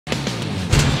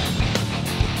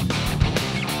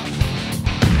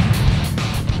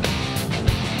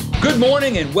Good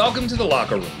morning and welcome to the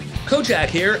locker room. Coach Ack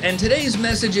here, and today's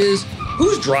message is,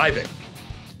 who's driving?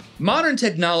 Modern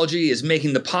technology is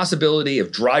making the possibility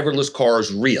of driverless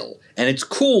cars real, and it's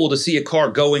cool to see a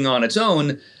car going on its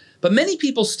own, but many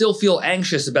people still feel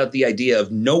anxious about the idea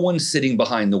of no one sitting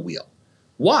behind the wheel.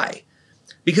 Why?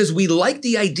 Because we like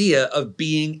the idea of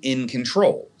being in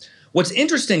control. What's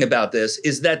interesting about this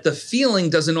is that the feeling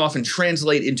doesn't often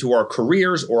translate into our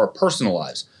careers or our personal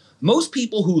lives. Most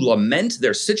people who lament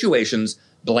their situations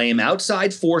blame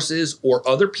outside forces or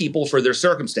other people for their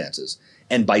circumstances,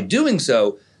 and by doing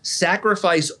so,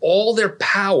 sacrifice all their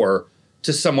power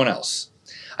to someone else.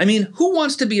 I mean, who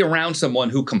wants to be around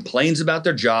someone who complains about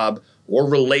their job or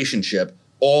relationship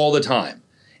all the time?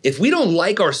 If we don't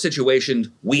like our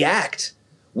situation, we act.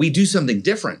 We do something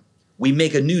different. We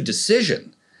make a new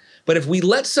decision. But if we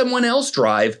let someone else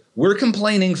drive, we're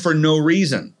complaining for no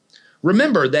reason.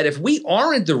 Remember that if we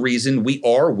aren't the reason we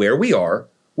are where we are,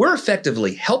 we're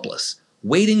effectively helpless,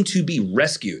 waiting to be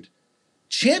rescued.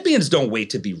 Champions don't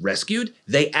wait to be rescued,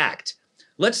 they act.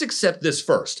 Let's accept this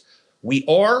first. We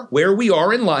are where we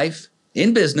are in life,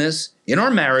 in business, in our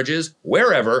marriages,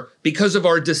 wherever, because of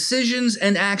our decisions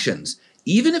and actions,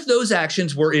 even if those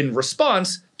actions were in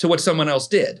response to what someone else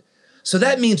did. So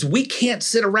that means we can't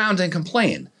sit around and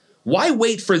complain. Why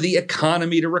wait for the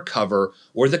economy to recover,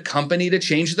 or the company to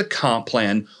change the comp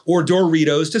plan, or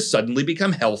Doritos to suddenly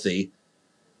become healthy?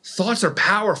 Thoughts are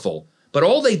powerful, but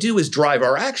all they do is drive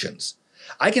our actions.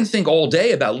 I can think all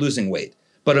day about losing weight,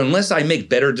 but unless I make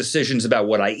better decisions about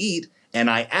what I eat, and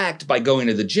I act by going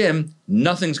to the gym,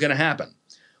 nothing's going to happen.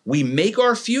 We make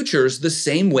our futures the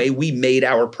same way we made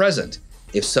our present.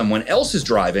 If someone else is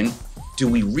driving, do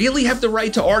we really have the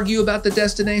right to argue about the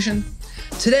destination?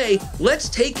 Today, let's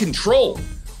take control.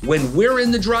 When we're in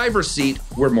the driver's seat,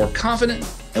 we're more confident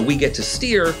and we get to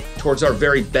steer towards our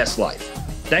very best life.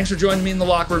 Thanks for joining me in the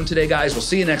locker room today, guys. We'll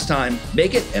see you next time.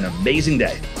 Make it an amazing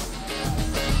day.